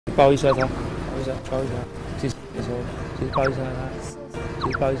抱一下他，抱一下，谢谢抱一下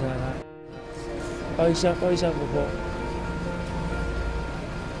他，抱一下他，抱一下婆婆。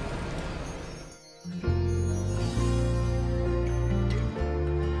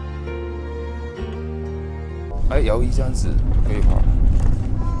哎，有一張紙可以畫。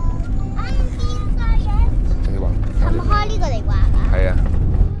可以畫。係咪開呢個嚟畫㗎？係啊。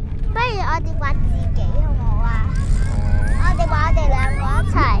不如我哋畫自己好唔好啊？我哋畫我哋兩個一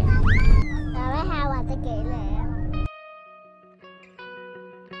齊。睇下畫得幾靚。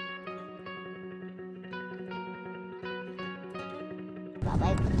爸爸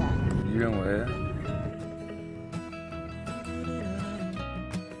覺得。你認為呢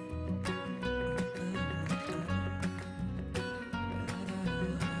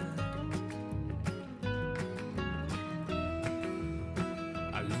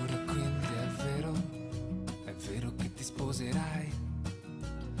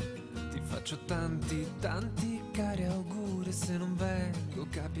？Faccio tanti, tanti cari auguri, se non vengo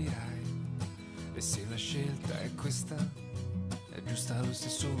capirai. E se la scelta è questa, è giusta lo sei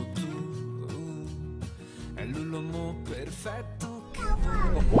solo tu. È l'uomo perfetto che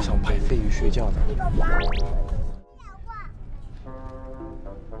vorrei. 我想陪飞鱼睡觉的。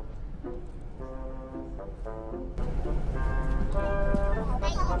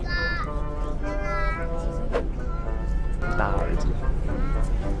大儿子。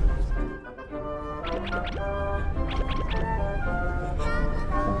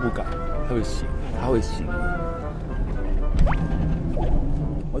 我不敢，他会醒，他会醒。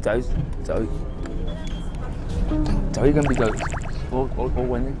我找一根比較，我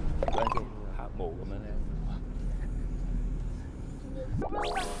揾一黑毛咁樣咧。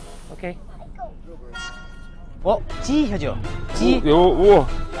OK。哦，雞小九，雞有哇。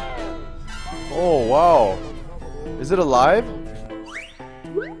Oh wow! Is it alive?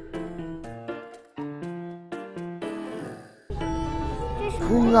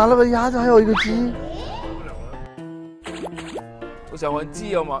 你拿了个鸭子，还有一个鸡。我想問雞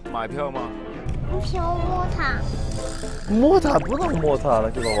有買票嗎？不行，我摸它。摸它不能摸它了，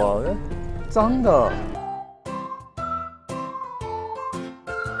知道吧？脏的。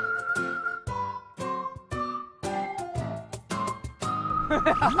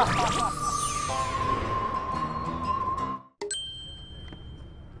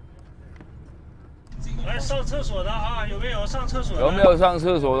来上厕所的啊，有没有上厕所的？有没有上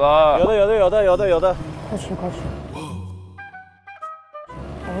厕所的？有的。过去。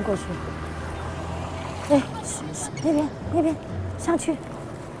我们过去。哎，那边，上去，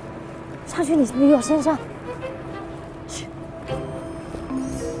你女友身上。去。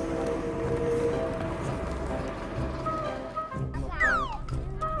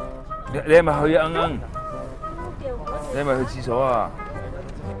你係咪去啊？你係咪去廁所啊？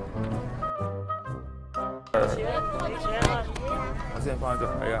 我先放喺度，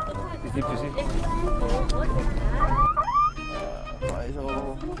係啊，你接住先。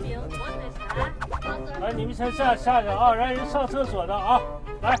来，你们先下去啊，让人上厕所的啊，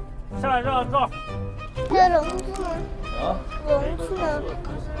来下来让座。这笼子呢？啊？笼子呢？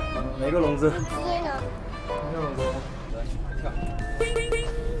哪个笼子？鸡呢？哪个笼子？来，跳。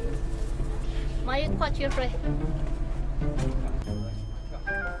买一块缺水。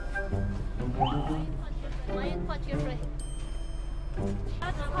买一块缺水。 8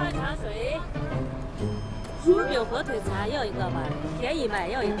块茶水，10秒火腿肠要一个吧，便宜买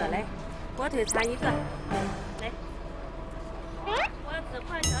要一个来，火腿肠一个，来，10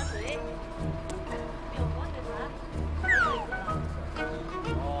块茶水，有火腿肠。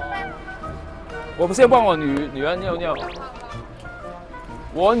我先帮我女儿尿尿，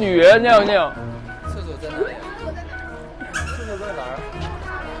我女儿尿尿。厕所在哪里？厕所在哪儿？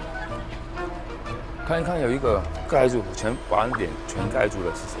 看一看，有一个盖住，把脸全盖住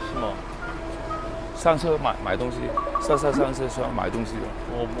了，是谁？是吗？上车买东西，上车需要买东西的。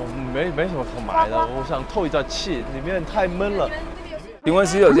我没什么可买的，我想透一下气，里面太闷了。请问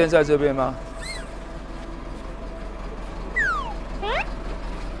洗手间在这边吗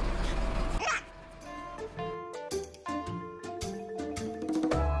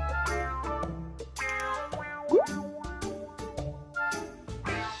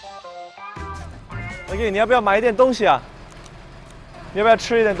？OK， 你要不要买一点东西啊？你要不要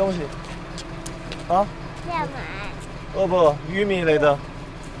吃一点东西？啊？要买。哦不，玉米类的。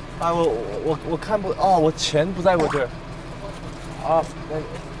啊，我看不哦，我钱不在我这儿。啊，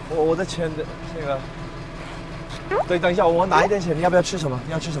我的钱的那个。对，等一下，我拿一点钱。你要不要吃什么？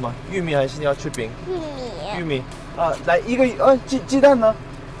你要吃什么？玉米还是你要吃饼？玉米。啊，来一个鸡蛋呢？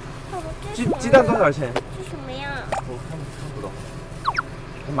鸡蛋多少钱？这什么呀？我看不懂。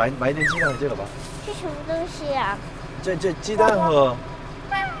买一点鸡蛋和这个吧。这什么东西啊？这鸡蛋和。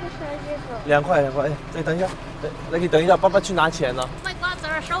这个。2块。哎，再等一下，那你等一下，爸爸去拿钱呢。卖瓜子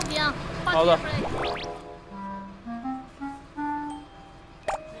儿、手饼、好的。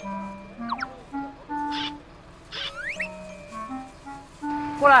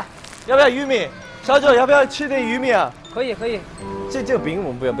过来，要不要玉米？小九，要不要吃点玉米啊？可以。这个饼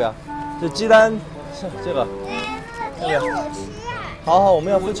我们不要。这鸡蛋是这个。给我吃啊！好，我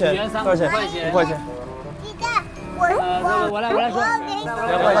们要付钱。多少钱？5块钱。鸡蛋，我来说。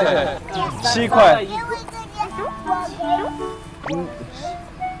2块钱。7块。给我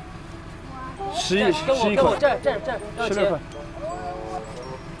一个11块。这16块。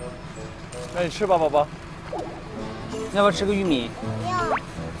那你吃吧，宝宝。要不要吃个玉米？要。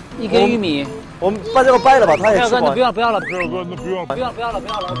一根玉米。我们把这个掰了吧，他也吃完。不要了，OK 了。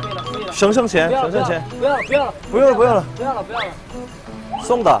省钱。不用了。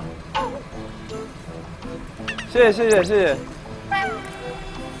送的。谢谢。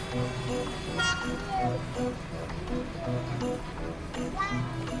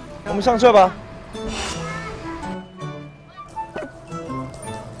我们上车吧。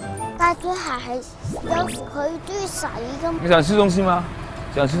大最好还要是可以最少一个。你想吃东西吗？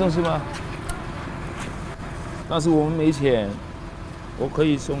但是我们没钱，我可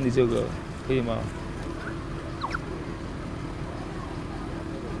以送你这个，可以吗？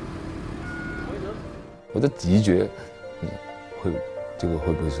我的直觉，这个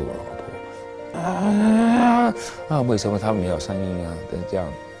会不会是我老婆？为什么他没有声音啊？这样，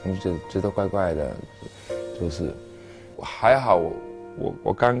我就觉得怪怪的，就是还好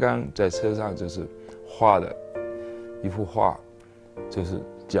我刚刚在车上就是画了一幅画，就是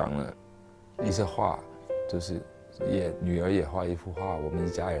讲了一些话，就是女儿也画一幅画，我们一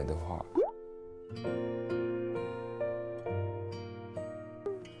家人的画。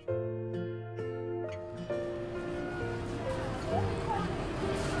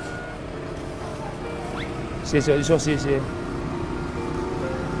谢谢，你说谢谢。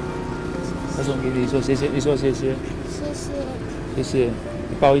他送给你，说谢谢，你说谢谢。谢谢，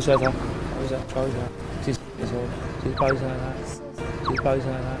你抱一下他，抱一下，谢谢，你说，谢谢，抱一下他，谢谢，抱一下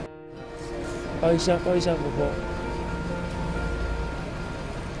他，抱一下婆婆。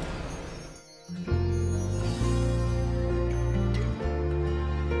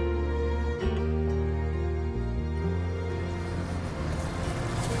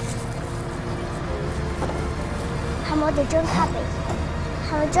係咪我哋張卡俾？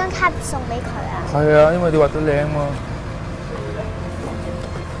係咪張卡送俾佢啊？係啊，因為你畫得靚嘛。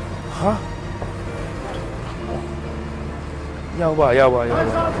嚇？要吧。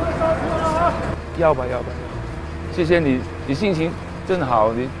謝謝你，你心情真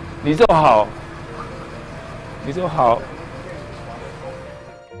好，你就好。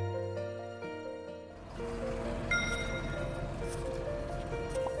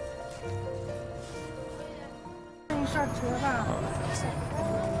上车吧。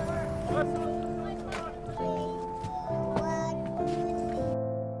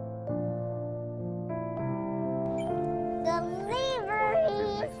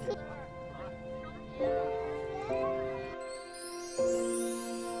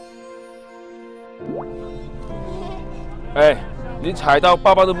哎，你踩到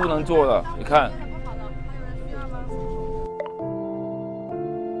爸爸都不能坐了，你看。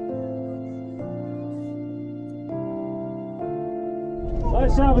来，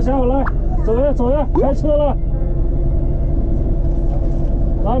下吧，来，走呀，开车了。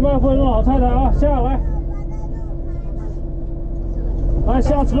来，慢活动老太太啊，下来。来，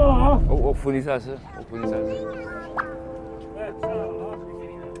下车了啊。我扶你下车，哎，下了啊。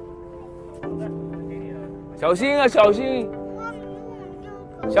小心啊，小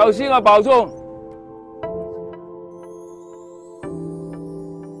心啊，保重。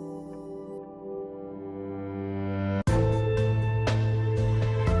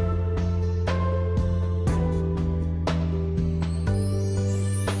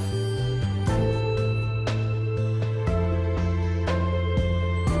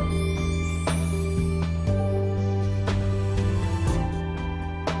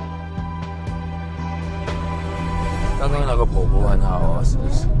剛剛那個婆婆很好啊，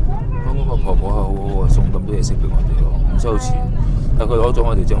剛剛個婆婆好好啊，送咁多嘢食俾我哋喎，唔收錢，但佢攞咗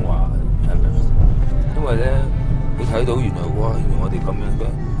我哋張畫，係咪？因為咧，佢睇到原來我哋咁樣嘅，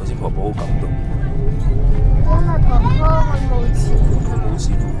嗰時婆婆好感動。因為婆婆我冇錢。冇錢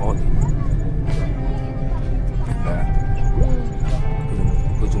可憐，係啊。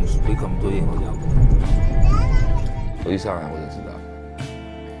佢仲俾咁多嘢我哋，我一上來我就知道，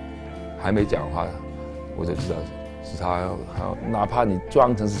還沒講話我就知道。是他，哪怕你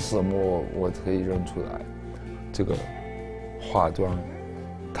装成是什么，我可以认出来。这个化妆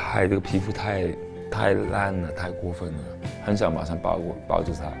这个皮肤太烂了，太过分了，很想马上抱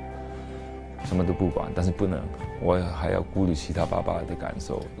着他，什么都不管，但是不能，我还要顾虑其他爸爸的感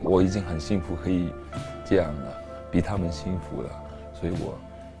受。我已经很幸福，可以这样了，比他们幸福了，所以我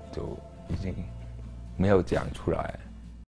就已经没有讲出来。